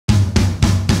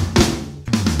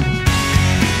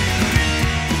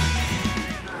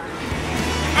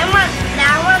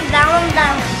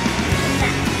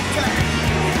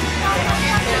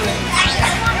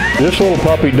This little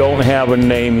puppy don't have a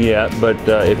name yet, but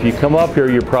if you come up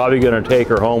here, you're probably going to take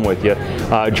her home with you.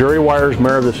 Jerry Weyers,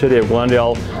 Mayor of the City of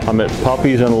Glendale. I'm at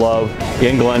Puppies N Love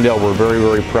in Glendale. We're very,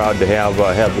 very proud to have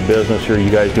the business here. You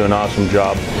guys do an awesome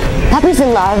job. Puppies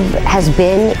N Love has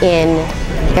been in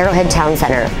Arrowhead Town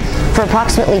Center for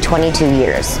approximately 22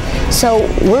 years. So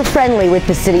we're friendly with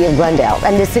the City of Glendale,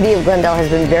 and the City of Glendale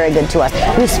has been very good to us.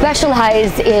 We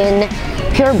specialize in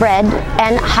purebred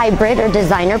and hybrid or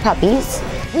designer puppies.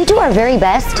 We do our very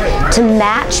best to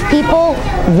match people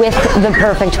with the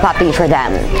perfect puppy for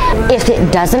them. If it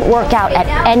doesn't work out at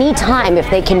any time, if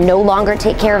they can no longer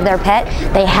take care of their pet,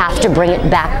 they have to bring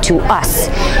it back to us.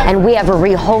 And we have a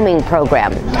rehoming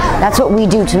program. That's what we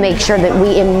do to make sure that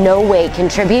we in no way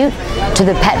contribute to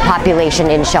the pet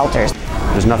population in shelters.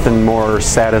 There's nothing more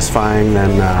satisfying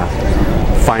than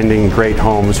finding great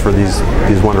homes for these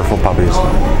wonderful puppies.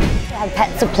 We have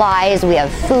pet supplies, we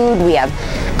have food, we have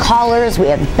collars, we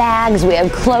have bags, we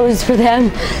have clothes for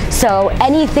them. So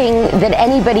anything that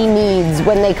anybody needs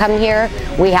when they come here,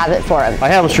 we have it for them. I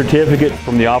have a certificate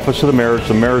from the Office of the Mayor. It's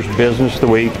the Mayor's Business of the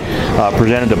Week,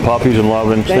 presented to Puppies N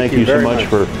Love. And thank you so much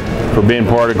for being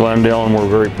part of Glendale, and we're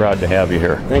very proud to have you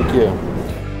here. Thank you.